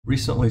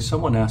Recently,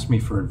 someone asked me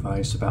for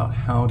advice about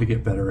how to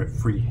get better at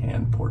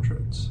freehand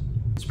portraits.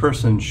 This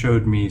person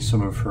showed me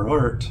some of her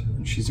art,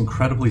 and she's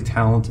incredibly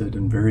talented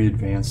and very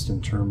advanced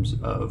in terms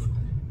of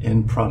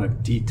end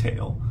product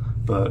detail,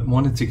 but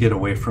wanted to get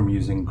away from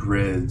using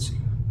grids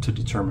to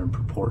determine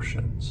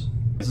proportions.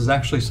 This is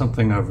actually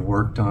something I've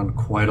worked on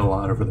quite a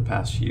lot over the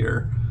past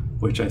year,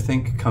 which I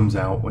think comes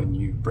out when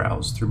you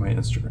browse through my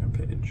Instagram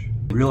page.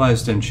 I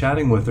realized in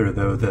chatting with her,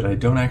 though, that I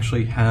don't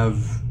actually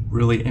have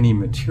really any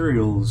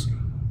materials,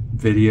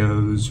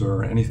 videos,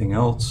 or anything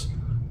else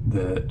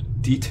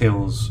that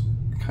details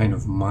kind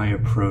of my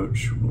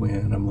approach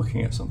when I'm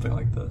looking at something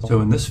like this.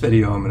 So in this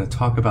video, I'm going to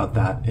talk about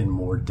that in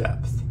more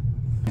depth.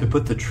 To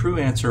put the true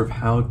answer of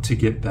how to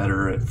get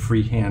better at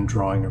freehand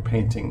drawing or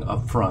painting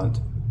up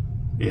front,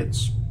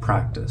 it's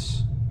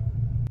practice.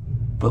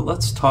 But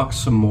let's talk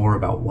some more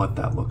about what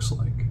that looks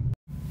like.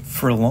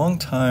 For a long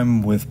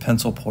time with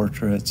pencil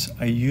portraits,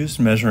 I used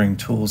measuring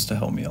tools to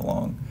help me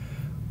along.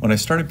 When I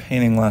started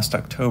painting last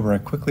October, I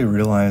quickly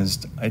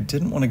realized I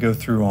didn't want to go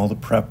through all the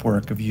prep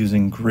work of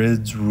using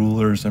grids,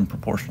 rulers, and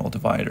proportional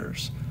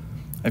dividers.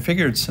 I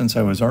figured since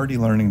I was already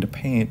learning to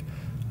paint,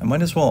 I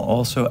might as well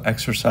also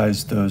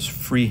exercise those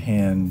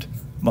freehand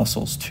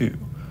muscles too.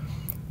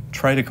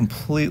 Try to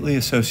completely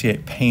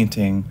associate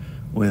painting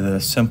with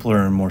a simpler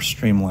and more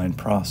streamlined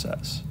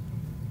process.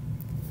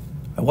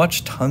 I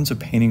watched tons of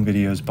painting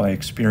videos by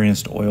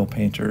experienced oil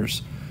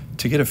painters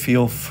to get a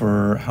feel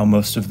for how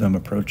most of them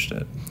approached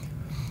it.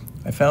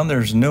 I found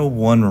there's no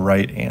one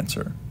right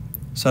answer.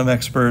 Some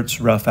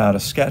experts rough out a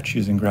sketch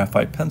using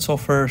graphite pencil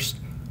first,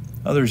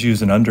 others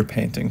use an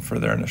underpainting for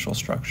their initial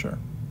structure.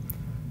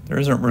 There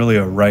isn't really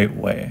a right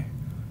way.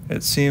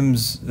 It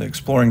seems that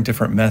exploring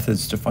different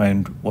methods to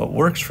find what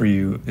works for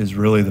you is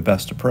really the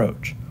best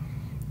approach.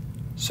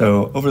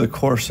 So over the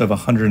course of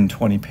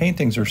 120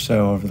 paintings or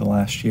so over the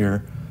last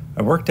year,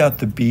 I worked out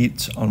the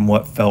beats on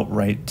what felt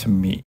right to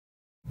me.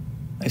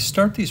 I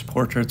start these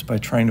portraits by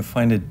trying to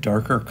find a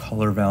darker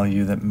color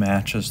value that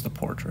matches the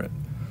portrait,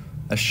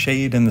 a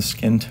shade in the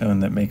skin tone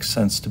that makes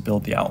sense to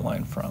build the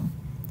outline from.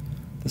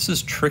 This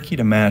is tricky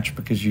to match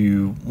because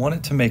you want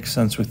it to make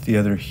sense with the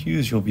other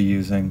hues you'll be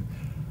using,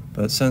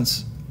 but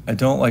since I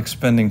don't like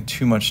spending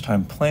too much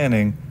time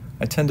planning,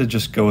 I tend to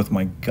just go with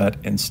my gut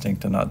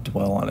instinct and not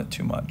dwell on it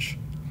too much.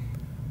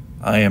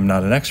 I am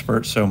not an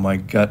expert, so my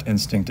gut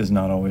instinct is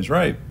not always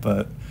right,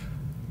 but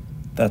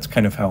that's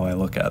kind of how I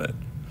look at it.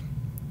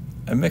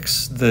 I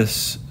mix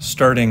this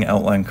starting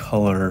outline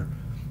color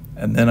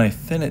and then I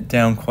thin it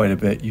down quite a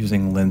bit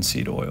using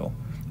linseed oil.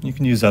 You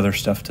can use other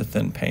stuff to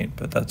thin paint,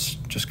 but that's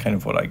just kind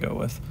of what I go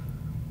with.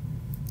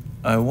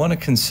 I want a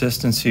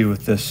consistency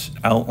with this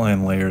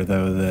outline layer,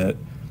 though, that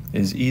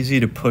is easy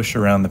to push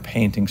around the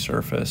painting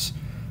surface,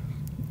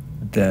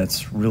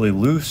 that's really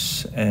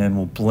loose and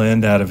will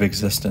blend out of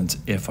existence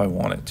if I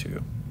want it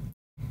to.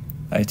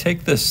 I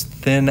take this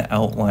thin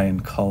outline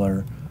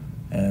color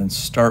and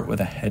start with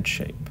a head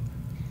shape.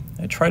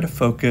 I try to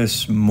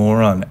focus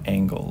more on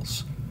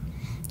angles.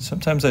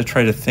 Sometimes I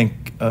try to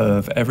think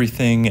of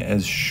everything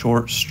as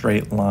short,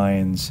 straight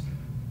lines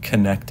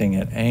connecting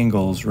at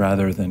angles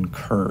rather than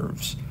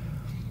curves.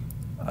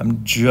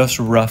 I'm just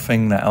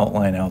roughing the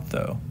outline out,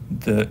 though.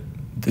 The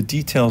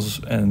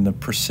details and the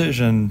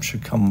precision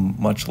should come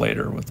much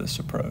later with this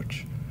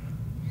approach.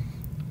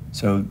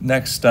 So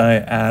next I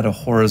add a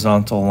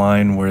horizontal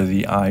line where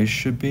the eyes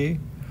should be,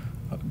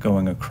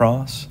 going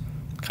across,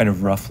 kind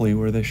of roughly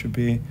where they should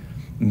be.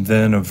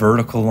 Then a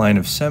vertical line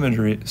of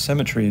symmetry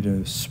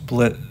to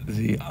split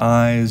the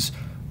eyes,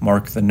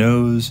 mark the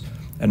nose,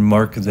 and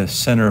mark the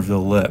center of the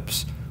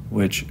lips,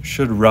 which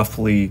should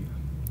roughly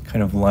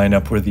kind of line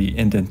up where the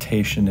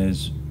indentation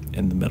is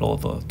in the middle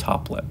of the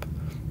top lip,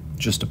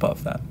 just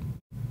above that.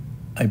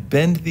 I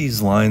bend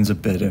these lines a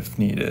bit if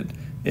needed,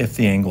 if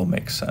the angle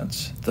makes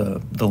sense,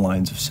 the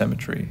lines of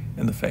symmetry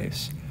in the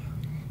face.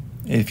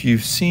 If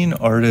you've seen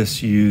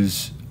artists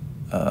use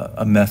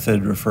a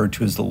method referred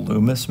to as the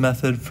Loomis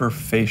method for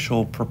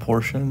facial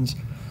proportions,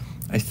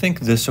 I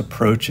think this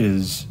approach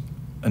is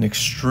an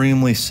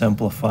extremely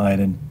simplified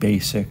and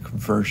basic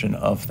version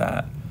of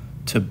that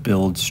to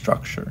build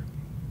structure.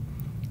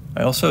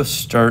 I also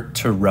start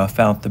to rough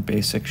out the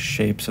basic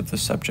shapes of the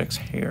subject's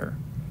hair.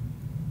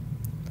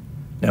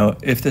 Now,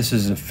 if this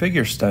is a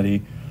figure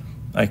study,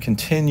 I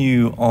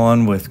continue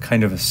on with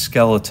kind of a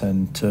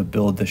skeleton to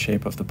build the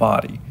shape of the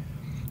body.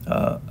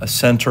 A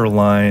center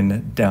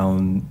line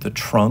down the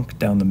trunk,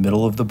 down the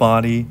middle of the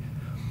body,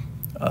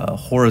 a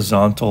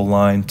horizontal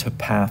line to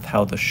path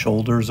how the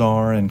shoulders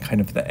are and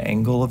kind of the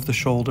angle of the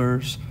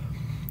shoulders.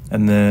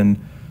 And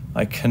then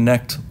I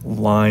connect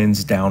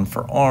lines down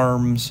for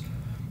arms,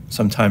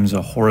 sometimes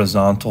a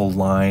horizontal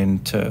line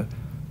to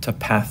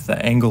path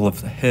the angle of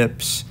the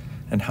hips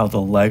and how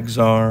the legs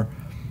are.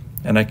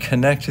 And I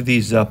connect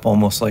these up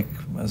almost like,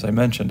 as I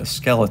mentioned, a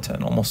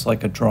skeleton, almost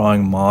like a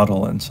drawing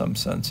model in some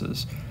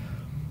senses.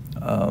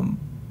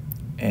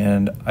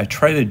 And I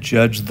try to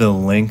judge the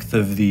length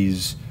of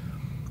these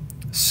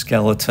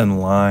skeleton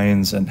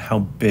lines and how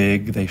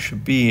big they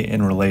should be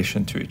in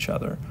relation to each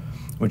other.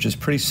 which is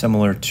pretty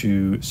similar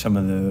to some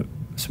of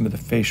the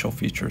facial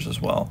features as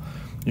well.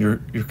 You're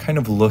kind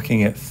of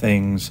looking at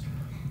things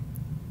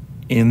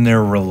in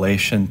their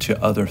relation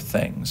to other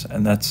things,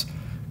 and that's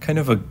kind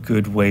of a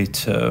good way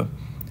to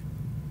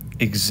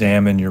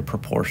examine your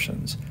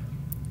proportions.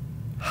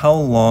 How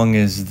long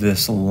is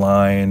this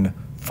line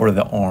for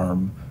the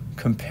arm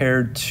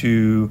compared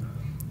to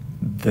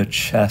the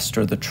chest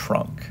or the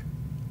trunk?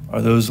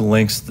 Are those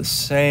lengths the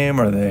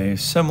same? Are they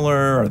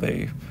similar? Are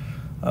they,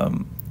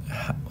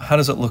 how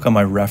does it look on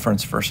my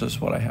reference versus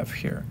what I have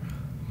here?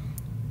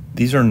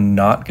 These are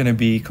not going to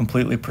be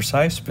completely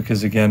precise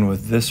because, again,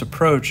 with this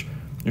approach,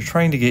 you're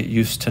trying to get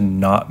used to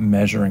not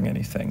measuring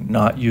anything,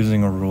 not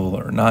using a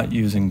ruler, not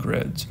using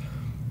grids.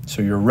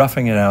 So you're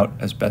roughing it out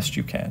as best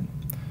you can.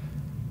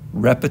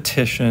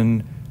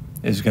 Repetition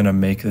is going to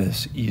make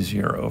this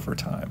easier over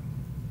time.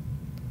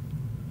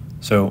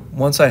 So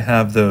once I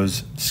have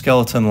those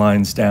skeleton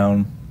lines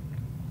down,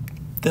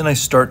 then I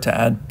start to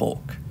add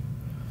bulk.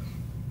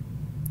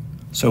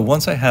 So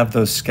once I have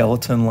those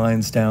skeleton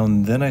lines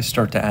down, then I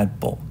start to add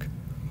bulk.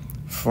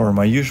 For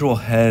my usual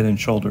head and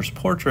shoulders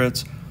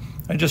portraits,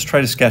 I just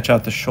try to sketch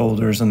out the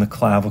shoulders and the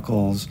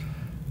clavicles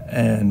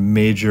and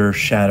major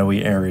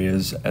shadowy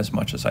areas as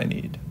much as I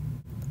need.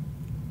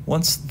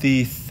 Once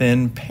the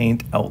thin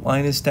paint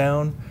outline is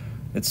down,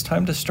 it's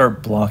time to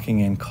start blocking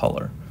in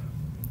color.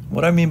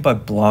 What I mean by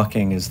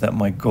blocking is that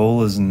my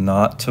goal is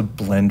not to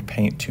blend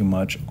paint too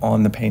much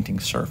on the painting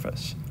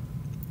surface.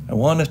 I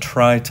want to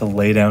try to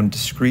lay down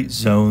discrete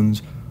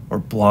zones or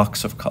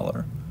blocks of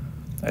color.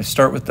 I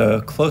start with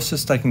the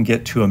closest I can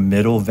get to a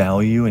middle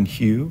value in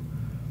hue.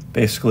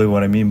 Basically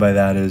what I mean by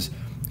that is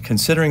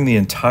considering the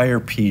entire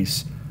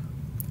piece,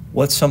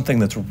 what's something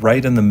that's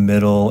right in the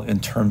middle in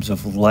terms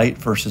of light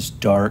versus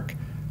dark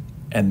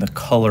and the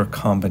color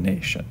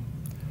combination.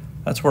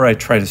 That's where I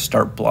try to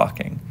start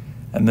blocking,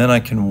 and then I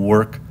can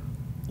work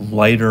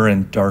lighter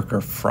and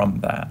darker from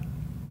that.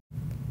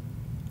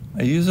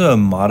 I use a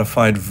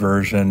modified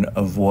version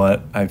of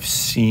what I've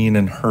seen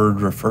and heard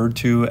referred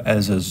to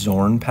as a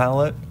Zorn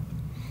palette.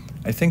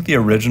 I think the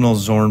original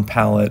Zorn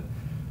palette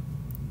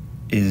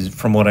is,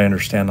 from what I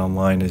understand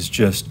online, is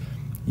just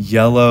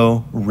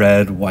yellow,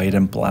 red, white,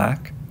 and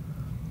black.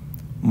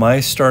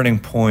 My starting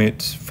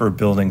point for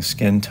building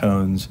skin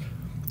tones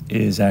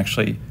is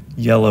actually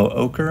yellow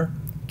ochre,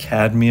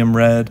 cadmium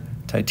red,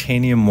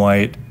 titanium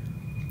white,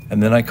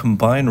 and then I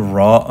combine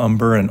raw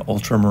umber and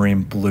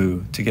ultramarine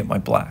blue to get my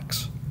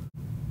blacks.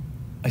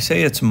 I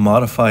say it's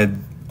modified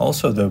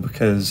also though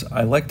because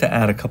I like to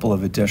add a couple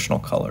of additional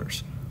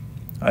colors.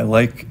 I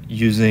like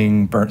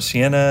using burnt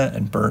sienna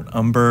and burnt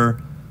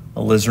umber,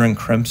 alizarin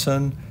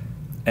crimson,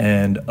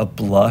 and a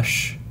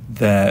blush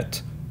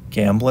that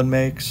Gamblin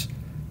makes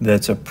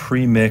that's a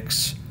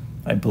pre-mix,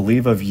 I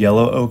believe, of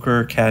yellow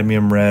ochre,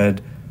 cadmium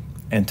red,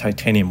 and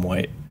titanium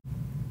white.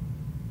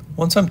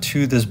 Once I'm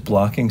to this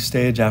blocking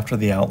stage after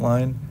the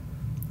outline,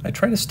 I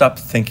try to stop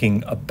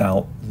thinking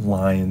about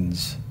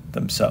lines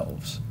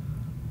themselves.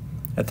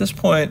 At this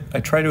point, I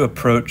try to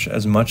approach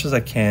as much as I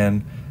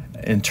can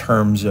in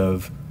terms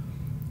of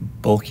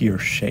bulkier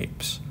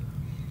shapes.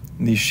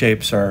 These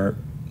shapes are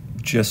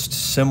just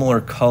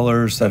similar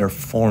colors that are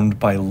formed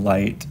by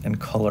light and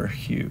color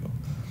hue,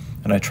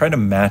 and I try to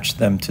match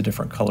them to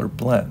different color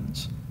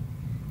blends.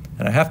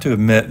 And I have to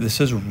admit,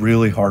 this is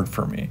really hard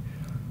for me.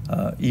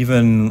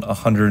 Even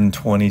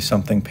 120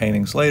 something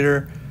paintings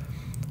later,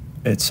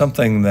 it's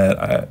something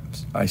that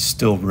I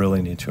still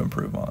really need to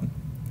improve on.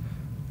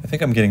 I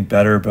think I'm getting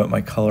better, but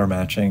my color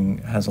matching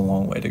has a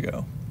long way to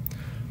go.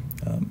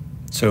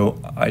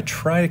 So I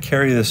try to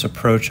carry this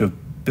approach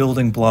of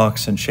building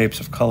blocks and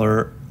shapes of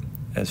color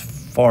as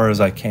far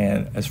as I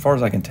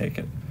can take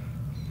it.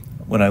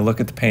 When I look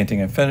at the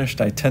painting I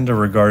finished, I tend to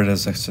regard it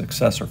as a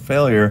success or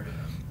failure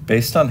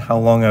based on how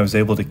long I was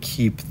able to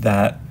keep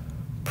that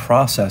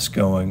process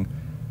going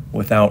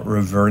without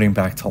reverting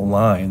back to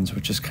lines,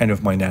 which is kind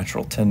of my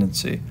natural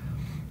tendency.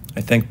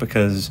 I think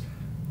because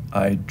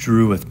I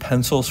drew with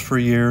pencils for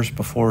years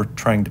before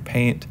trying to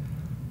paint,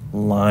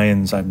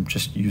 lines, I'm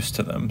just used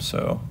to them,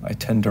 so I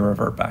tend to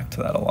revert back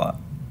to that a lot.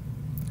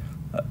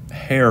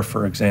 Hair,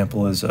 for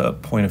example, is a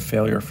point of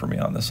failure for me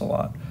on this a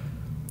lot.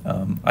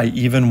 I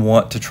even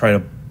want to try to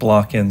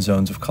block in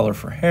zones of color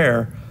for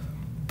hair,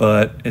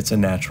 but it's a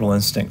natural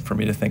instinct for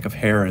me to think of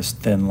hair as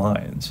thin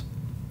lines.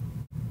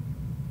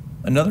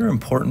 Another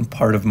important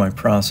part of my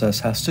process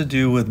has to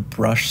do with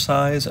brush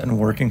size and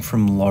working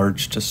from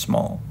large to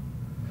small.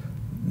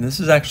 This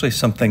is actually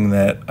something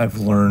that I've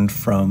learned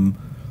from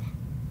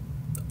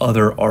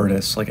other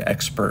artists, like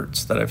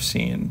experts that I've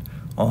seen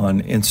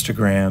on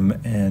Instagram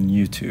and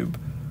YouTube.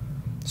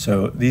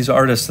 So these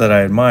artists that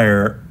I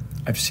admire,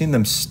 I've seen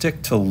them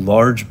stick to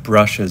large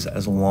brushes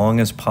as long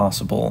as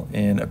possible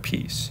in a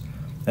piece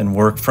and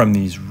work from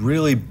these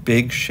really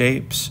big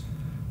shapes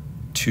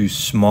to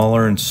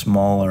smaller and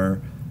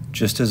smaller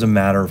just as a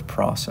matter of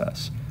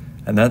process.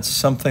 And that's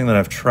something that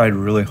I've tried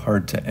really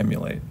hard to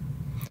emulate.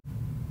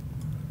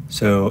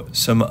 So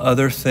some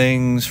other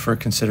things for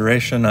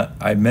consideration,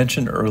 I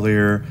mentioned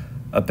earlier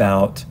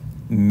about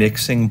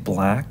mixing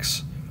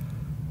blacks.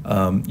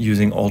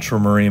 using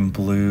ultramarine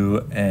blue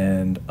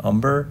and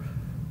umber.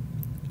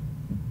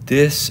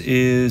 This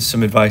is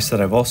some advice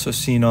that I've also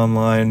seen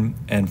online,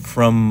 and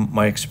from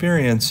my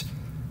experience,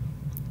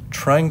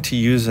 trying to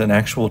use an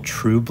actual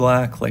true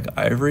black, like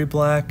ivory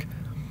black,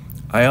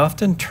 I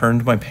often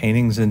turned my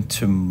paintings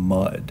into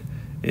mud.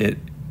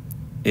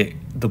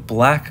 The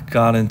black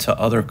got into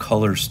other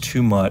colors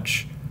too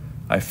much,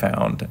 I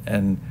found,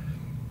 and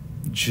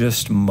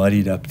just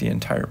muddied up the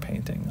entire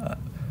painting.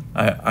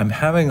 I'm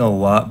having a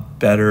lot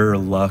better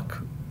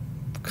luck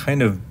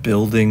kind of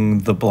building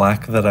the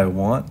black that I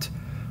want,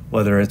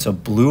 whether it's a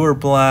bluer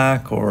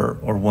black or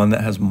one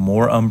that has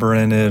more umber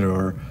in it,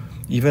 or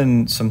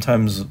even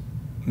sometimes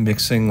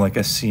mixing like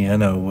a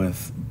sienna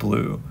with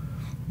blue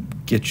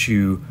gets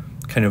you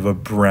kind of a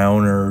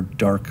browner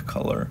dark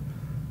color.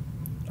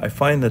 I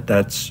find that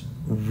that's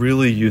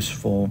really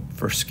useful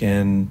for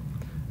skin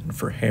and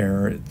for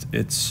hair.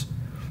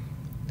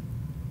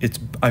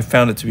 I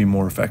found it to be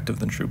more effective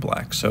than true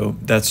black, so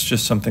that's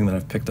just something that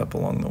I've picked up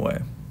along the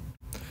way.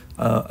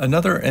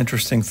 Another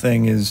interesting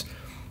thing is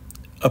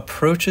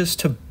approaches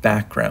to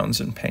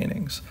backgrounds in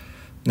paintings.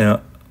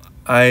 Now,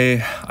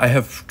 I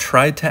have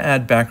tried to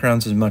add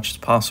backgrounds as much as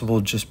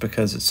possible just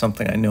because it's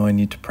something I know I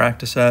need to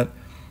practice at.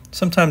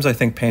 Sometimes I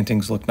think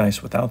paintings look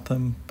nice without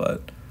them,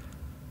 but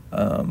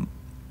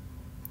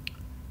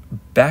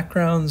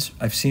backgrounds,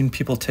 I've seen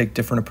people take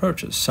different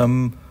approaches.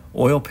 Some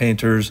oil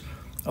painters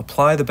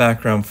apply the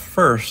background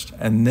first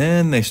and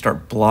then they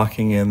start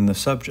blocking in the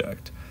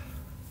subject.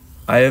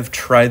 I have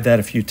tried that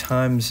a few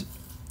times.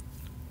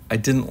 I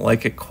didn't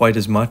like it quite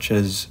as much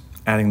as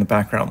adding the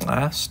background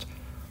last.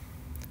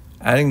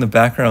 Adding the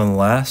background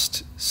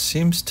last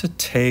seems to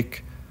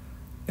take,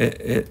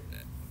 it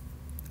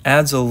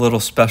adds a little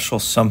special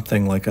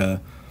something, like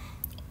a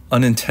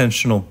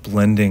unintentional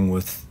blending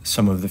with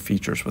some of the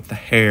features, with the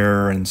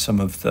hair and some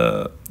of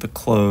the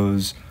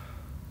clothes.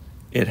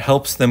 It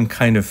helps them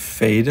kind of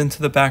fade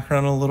into the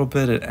background a little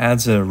bit. It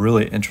adds a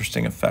really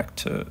interesting effect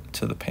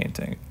to the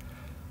painting.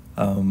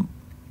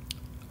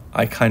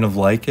 I kind of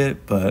like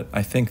it, but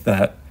I think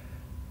that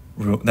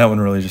one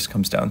really just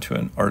comes down to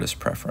an artist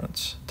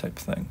preference type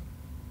thing.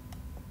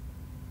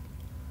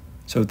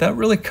 So that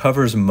really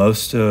covers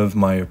most of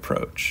my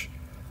approach.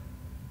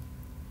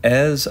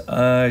 As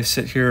I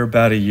sit here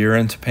about a year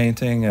into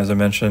painting, as I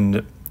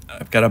mentioned,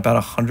 I've got about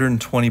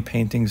 120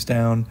 paintings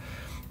down.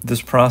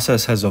 This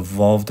process has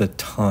evolved a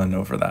ton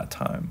over that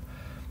time,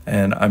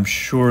 and I'm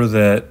sure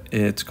that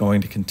it's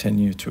going to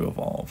continue to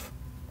evolve.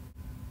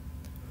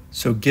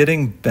 So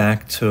getting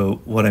back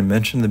to what I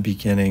mentioned in the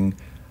beginning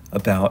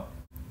about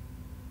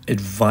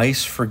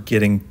advice for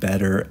getting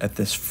better at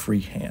this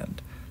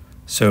freehand.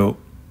 So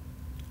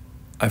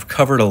I've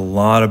covered a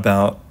lot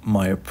about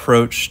my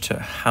approach to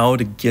how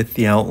to get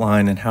the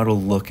outline and how to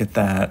look at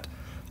that,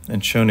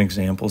 and shown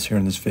examples here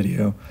in this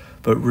video.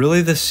 But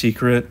really the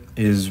secret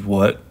is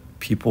what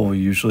people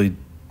usually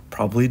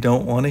probably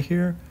don't want to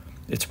hear.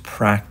 It's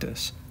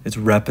practice. It's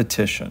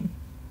repetition.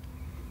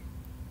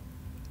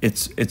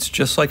 It's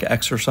just like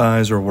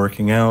exercise or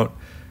working out.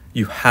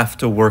 You have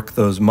to work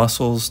those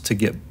muscles to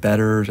get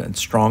better and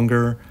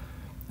stronger,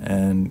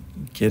 and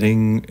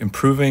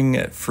improving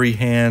at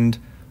freehand,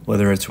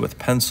 whether it's with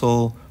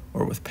pencil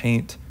or with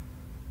paint.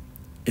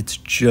 It's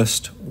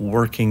just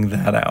working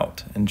that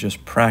out and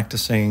just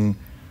practicing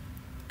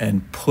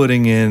and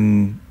putting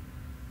in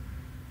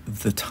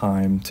the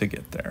time to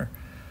get there.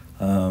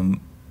 And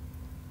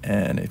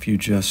if you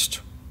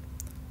just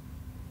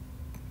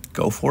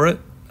go for it,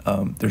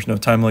 there's no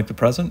time like the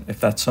present if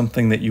that's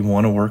something that you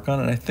want to work on.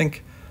 And I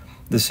think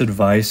this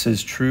advice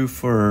is true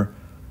for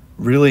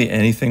really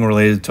anything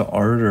related to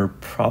art, or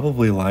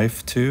probably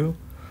life too.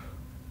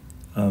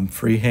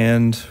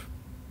 Freehand,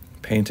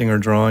 painting or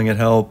drawing, it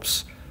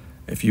helps.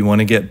 If you want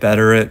to get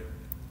better at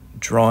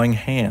drawing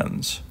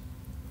hands,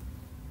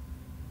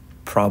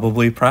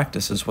 probably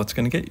practice is what's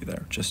going to get you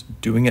there.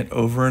 Just doing it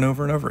over and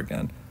over and over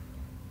again.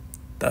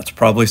 That's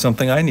probably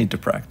something I need to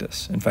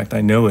practice. In fact,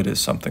 I know it is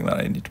something that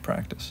I need to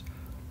practice.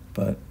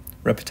 But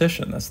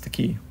repetition, that's the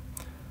key.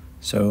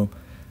 So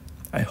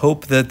I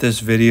hope that this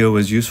video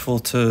was useful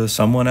to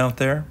someone out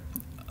there.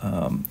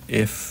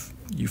 If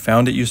you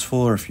found it useful,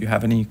 or if you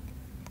have any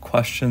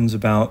questions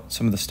about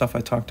some of the stuff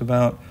I talked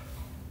about,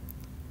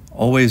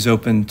 always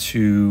open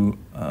to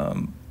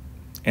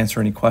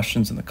answer any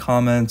questions in the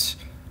comments.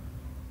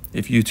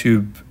 If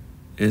YouTube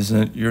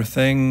isn't your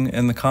thing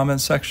in the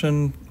comments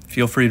section,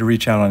 feel free to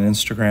reach out on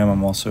Instagram.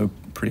 I'm also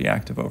pretty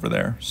active over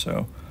there.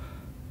 So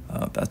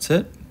that's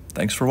it.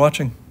 Thanks for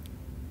watching.